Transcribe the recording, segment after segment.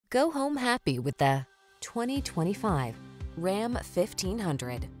Go home happy with the 2025 Ram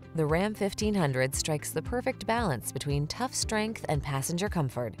 1500. The Ram 1500 strikes the perfect balance between tough strength and passenger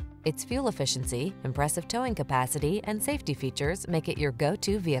comfort. Its fuel efficiency, impressive towing capacity, and safety features make it your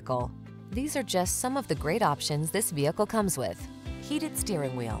go-to vehicle. These are just some of the great options this vehicle comes with: heated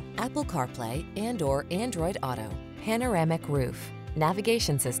steering wheel, Apple CarPlay and/or Android Auto, panoramic roof,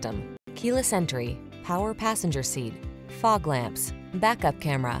 navigation system, keyless entry, power passenger seat, fog lamps, backup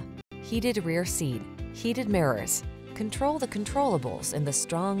camera, heated rear seat, heated mirrors. Control the controllables in the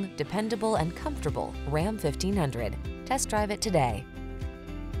strong, dependable, and comfortable Ram 1500. Test drive it today.